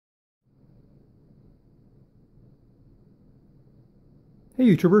Hey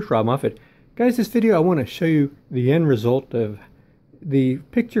YouTubers, Rob Moffat. Guys, this video I want to show you the end result of the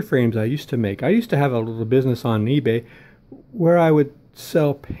picture frames I used to make. I used to have a little business on eBay where I would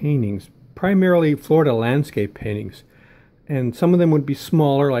sell paintings, primarily Florida landscape paintings. And some of them would be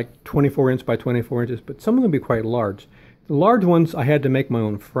smaller, like 24 inch by 24 inches, but some of them would be quite large. The large ones I had to make my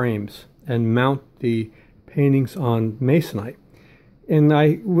own frames and mount the paintings on masonite. And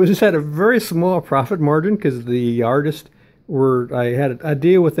I was just at a very small profit margin because the artist I had a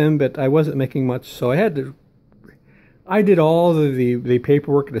deal with them, but I wasn't making much, so I did all the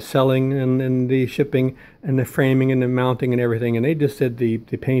paperwork, the selling and the shipping and the framing and the mounting and everything, and they just did the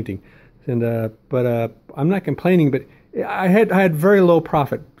painting. And but I'm not complaining, but I had very low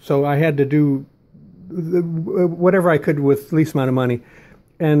profit, so I had to do whatever I could with least amount of money.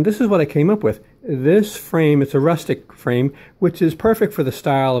 And this is what I came up with. This frame, it's a rustic frame, which is perfect for the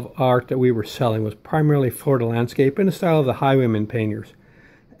style of art that we were selling. It was primarily Florida landscape in the style of the Highwaymen painters.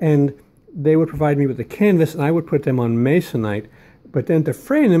 And they would provide me with the canvas, and I would put them on masonite. But then to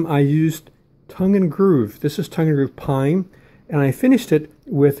frame them, I used tongue and groove. This is tongue and groove pine, and I finished it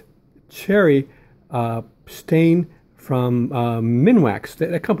with cherry stain from Minwax.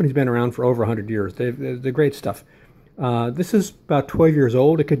 That company's been around for over 100 years. They're great stuff. This is about 12 years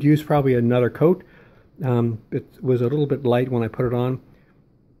old. It could use probably another coat. It was a little bit light when I put it on.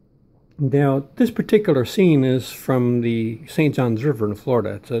 Now, this particular scene is from the St. Johns River in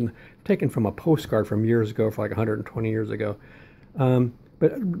Florida. It's taken from a postcard from years ago, for like 120 years ago.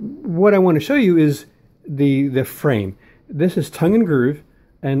 But what I want to show you is the frame. This is tongue and groove,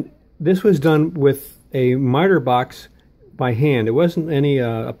 and this was done with a miter box by hand. It wasn't any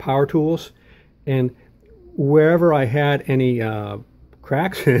power tools, and wherever I had any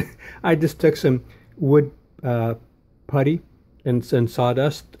cracks, I just took some wood putty and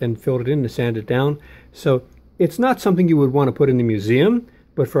sawdust and filled it in to sand it down. So it's not something you would want to put in the museum,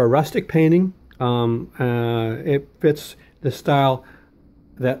 but for a rustic painting, it fits the style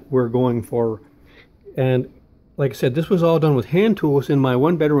that we're going for. And like I said, this was all done with hand tools in my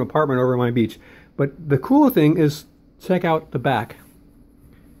one-bedroom apartment over my beach. But the cool thing is, check out the back.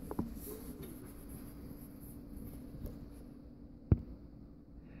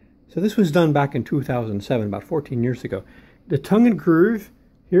 So this was done back in 2007, about 14 years ago. The tongue and groove,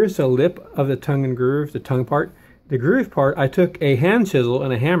 here's the lip of the tongue and groove, the tongue part. The groove part, I took a hand chisel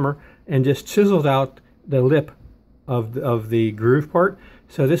and a hammer and just chiseled out the lip of the groove part.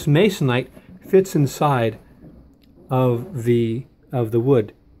 So this masonite fits inside of the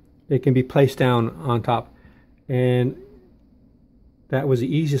wood. It can be placed down on top. And that was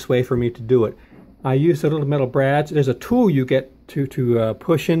the easiest way for me to do it. I used a little metal brads. There's a tool you get to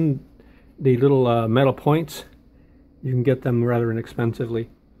push in the little metal points. You can get them rather inexpensively.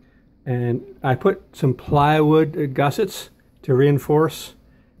 And I put some plywood gussets to reinforce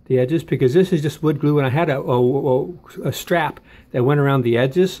the edges, because this is just wood glue, and I had a strap that went around the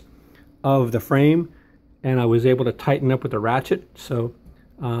edges of the frame, and I was able to tighten up with a ratchet. So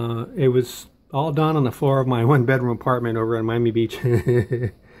it was all done on the floor of my one-bedroom apartment over in Miami Beach.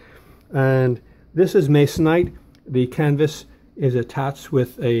 And this is masonite. The canvas is attached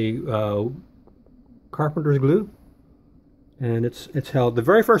with a carpenter's glue, and it's held. The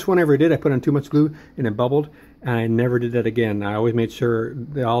very first one I ever did, I put on too much glue and it bubbled, and I never did that again. I always made sure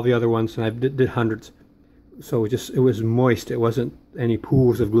that all the other ones, and I did hundreds, so it was moist. It wasn't any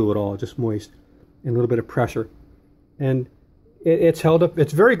pools of glue at all, just moist and a little bit of pressure. And it's held up.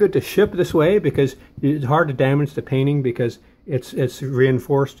 It's very good to ship this way because it's hard to damage the painting because it's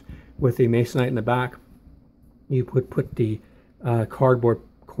reinforced with the masonite in the back. You would put the cardboard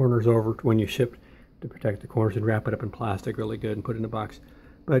corners over when you ship to protect the corners, and wrap it up in plastic really good and put it in a box.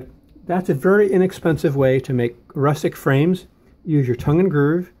 But that's a very inexpensive way to make rustic frames. Use your tongue and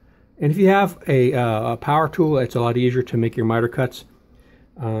groove, and if you have a power tool, it's a lot easier to make your miter cuts.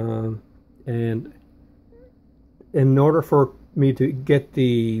 And in order for me to get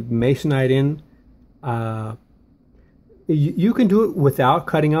the masonite in, you can do it without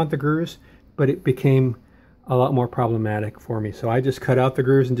cutting out the grooves, but it became a lot more problematic for me. So I just cut out the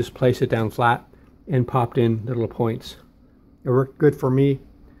grooves and just placed it down flat and popped in the little points. It worked good for me,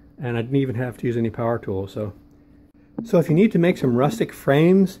 and I didn't even have to use any power tools. So if you need to make some rustic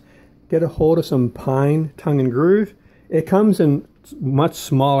frames, get a hold of some pine tongue and groove. It comes in much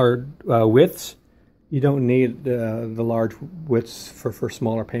smaller widths. You don't need the large widths for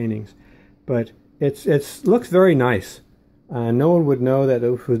smaller paintings, but it looks very nice. No one would know that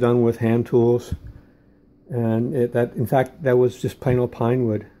it was done with hand tools, and in fact that was just plain old pine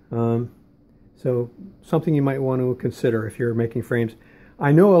wood. So something you might want to consider if you're making frames.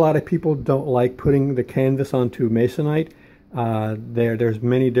 I know a lot of people don't like putting the canvas onto masonite, There's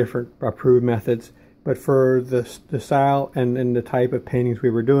many different approved methods, but for the style and the type of paintings we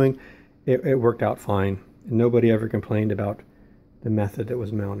were doing, it worked out fine. And nobody ever complained about the method that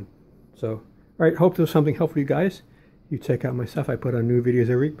was mounted. So, all right, hope this was something helpful for you guys. You check out my stuff. I put on new videos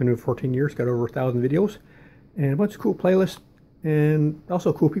every week. Been doing 14 years, got over 1,000 videos, and a bunch of cool playlists, and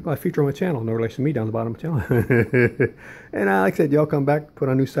also cool people I feature on my channel. No relation to me down the bottom of the channel. And like I said, y'all come back, put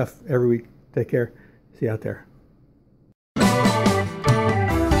on new stuff every week. Take care. See you out there.